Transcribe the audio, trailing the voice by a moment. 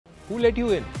Who let you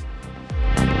in?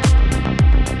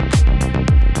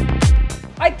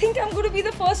 I think I'm going to be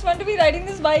the first one to be riding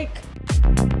this bike.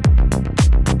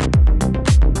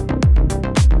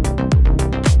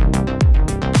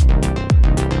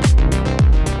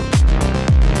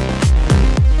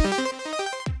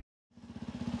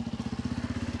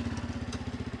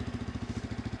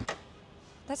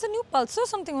 That's a new Pulsar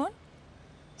something on.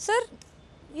 Sir,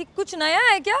 ये कुछ नया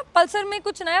है क्या? Pulsar में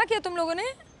कुछ नया किया तुम लोगों ने?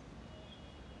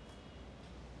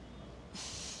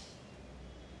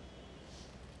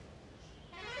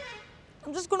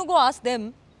 I'm just going to go ask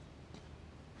them.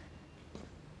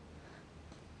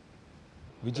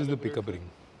 Which is the pickup ring?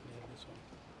 Yeah, this one.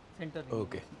 Center ring.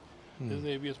 Okay. This is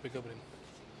the ABS pickup ring.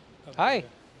 Hi.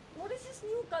 What is this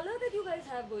new color that you guys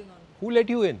have going on? Who let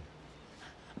you in?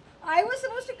 I was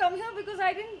supposed to come here because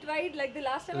I didn't ride. Like the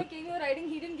last time I came here riding,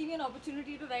 he didn't give me an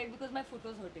opportunity to ride because my foot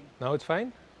was hurting. Now it's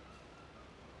fine?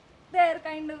 There,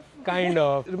 kind of. Kind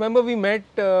of. Remember we met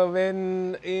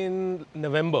when in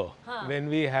November when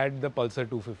we had the Pulsar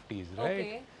 250s, right?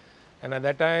 Okay. And at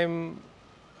that time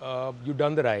you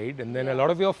done the ride and then a lot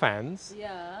of your fans,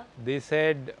 Yeah. they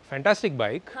said fantastic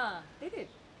bike. They did.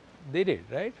 They did,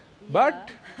 right?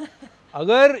 But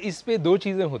अगर इस पे दो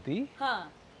चीजें होती,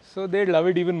 so they'd love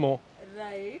it even more.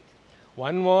 Right.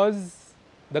 One was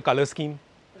the color scheme.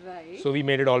 Right. So we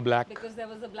made it all black. Because there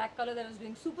was a black color that was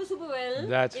doing super well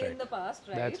That's in right. the past,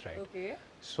 right? That's right. Okay.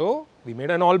 So we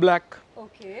made an all black.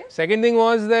 Okay. Second thing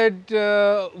was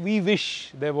that we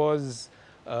wish there was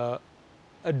a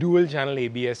dual channel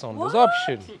ABS on this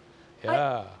option.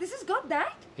 Yeah. This has got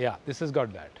that? Yeah, this has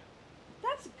got that.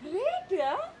 That's great,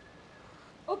 yeah.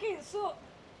 Okay, so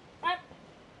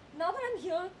now that I'm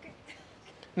here,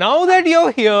 Now that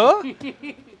you're here,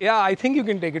 yeah, I think you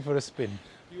can take it for a spin.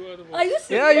 You are the are you serious?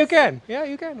 Yeah, you can. Yeah,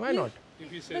 you can. Why not?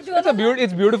 If you say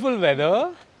It's beautiful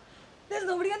weather. There's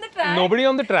nobody on the track. Nobody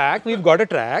on the track. We've got a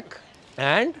track,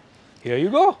 and here you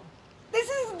go.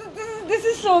 This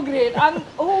is so great.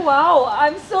 Oh wow,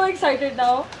 I'm so excited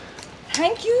now.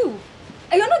 Thank you.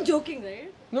 You're not joking, right?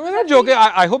 No, we're not joking.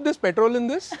 I hope there's petrol in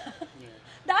this.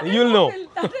 That You'll will know. go fill.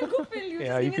 That will go fill. You Yeah,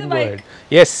 just you give me can the go bike. ahead.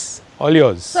 Yes, all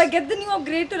yours. So I get the new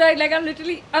upgrade to ride. Like I'm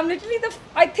literally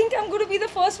I think I'm going to be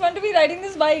the first one to be riding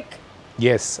this bike.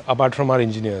 Yes, apart from our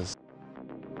engineers.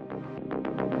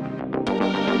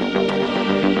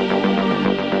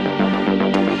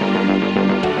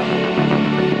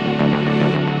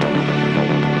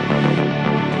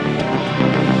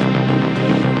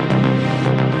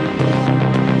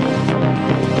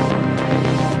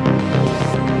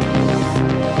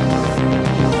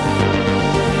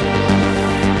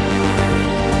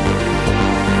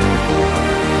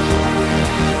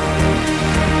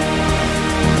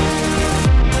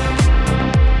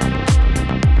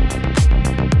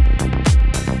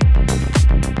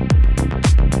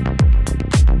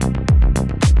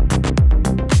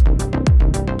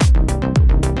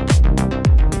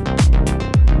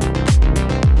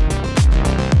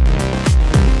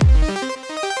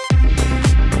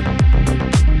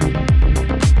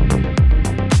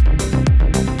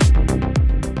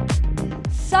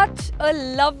 A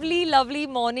lovely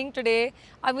morning today.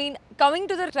 I mean, coming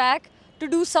to the track to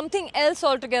do something else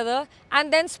altogether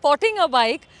and then spotting a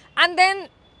bike and then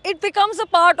it becomes a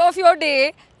part of your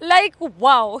day. Like,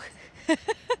 wow.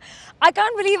 I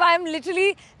can't believe I am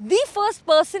literally the first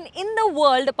person in the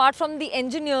world, apart from the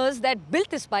engineers that built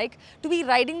this bike, to be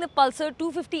riding the Pulsar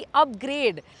 250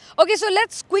 upgrade. Okay, so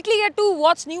let's quickly get to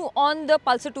what's new on the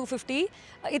Pulsar 250.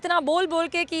 Itna bol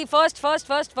ke ki first.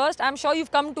 I'm sure you've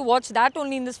come to watch that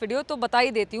only in this video, to bata hi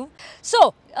deti hu.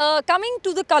 So, coming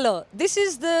to the color, this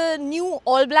is the new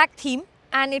all black theme.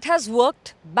 And it has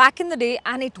worked back in the day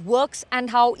and it works and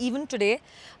how even today.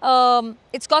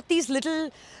 It's got these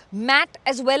little matte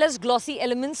as well as glossy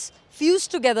elements fused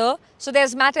together. So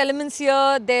there's matte elements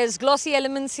here, there's glossy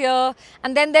elements here,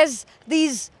 and then there's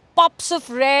these pops of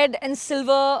red and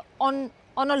silver on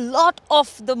a lot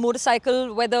of the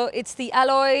motorcycle, whether it's the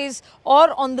alloys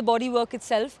or on the bodywork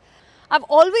itself. I've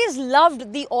always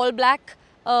loved the all black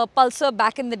Pulsar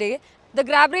back in the day. The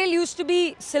grab rail used to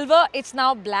be silver, it's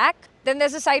now black. Then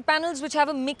there's the side panels which have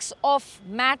a mix of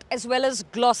matte as well as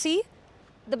glossy.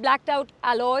 The blacked out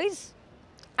alloys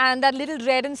and that little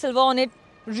red and silver on it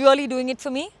really doing it for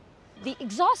me. The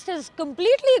exhaust has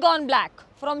completely gone black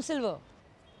from silver.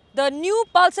 The new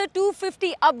Pulsar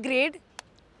 250 upgrade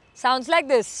sounds like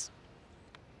this.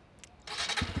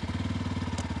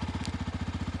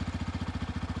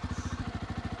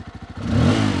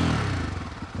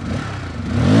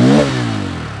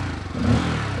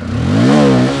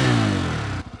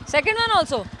 Second one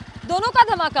also, दोनों का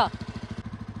धमाका.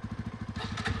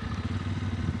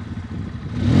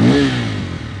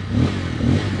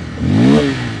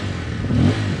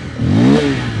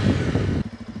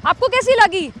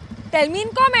 lagi? Tell me in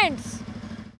comments.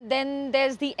 Then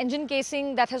there's the engine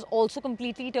casing that has also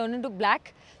completely turned into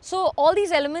black. So all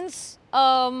these elements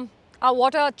are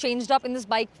what are changed up in this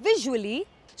bike visually.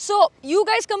 So you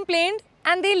guys complained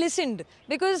and they listened,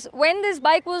 because when this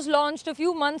bike was launched a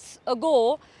few months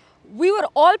ago, we were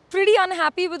all pretty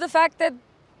unhappy with the fact that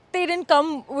they didn't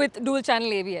come with dual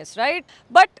channel ABS, right?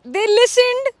 But they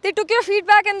listened, they took your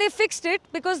feedback and they fixed it,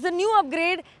 because the new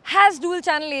upgrade has dual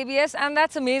channel ABS, and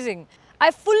that's amazing.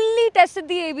 I fully tested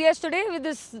the ABS today with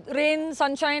this rain,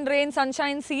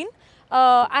 sunshine scene.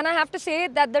 And I have to say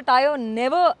that the tire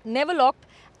never locked,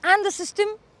 and the system,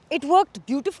 it worked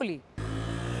beautifully.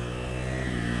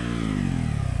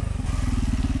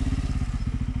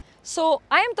 So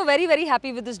I am very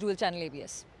happy with this dual channel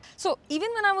ABS. So even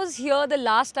when I was here the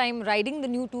last time riding the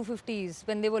new 250s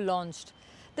when they were launched,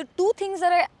 the two things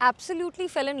that I absolutely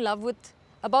fell in love with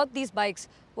about these bikes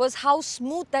was how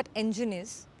smooth that engine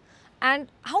is and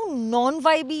how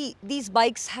non-vibey these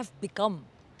bikes have become.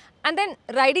 And then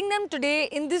riding them today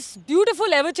in this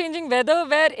beautiful ever-changing weather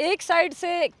where एक side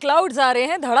से clouds आ रहे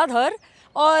हैं धड़ाधड़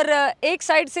और एक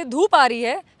side से धूप आ रही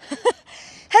है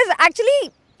has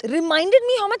actually reminded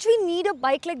me how much we need a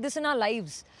bike like this in our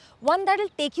lives. One that will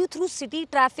take you through city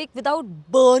traffic without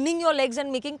burning your legs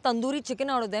and making tandoori chicken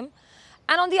out of them.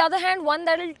 And on the other hand, one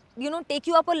that will, you know, take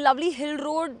you up a lovely hill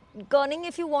road, gurning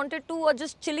if you wanted to, or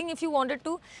just chilling if you wanted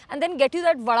to, and then get you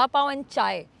that vada pav and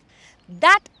chai.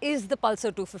 That is the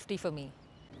Pulsar 250 for me.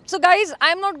 So guys,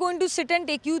 I'm not going to sit and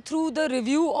take you through the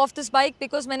review of this bike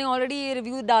because मैंने already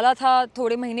review डाला था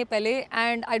थोड़े महीने पहले,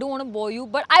 and I don't want to bore you,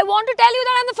 but I want to tell you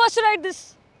that I'm the first to ride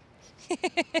this.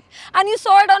 And you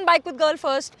saw it on Bike with Girl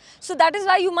first, so that is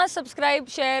why you must subscribe,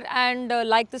 share and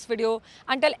like this video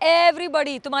and tell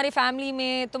everybody, तुम्हारे family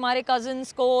में, तुम्हारे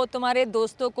cousins को, तुम्हारे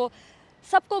दोस्तों को,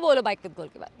 सबको बोलो Bike with Girl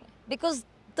के बारे में, because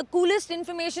the coolest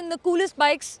information, the coolest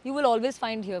bikes you will always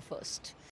find here first.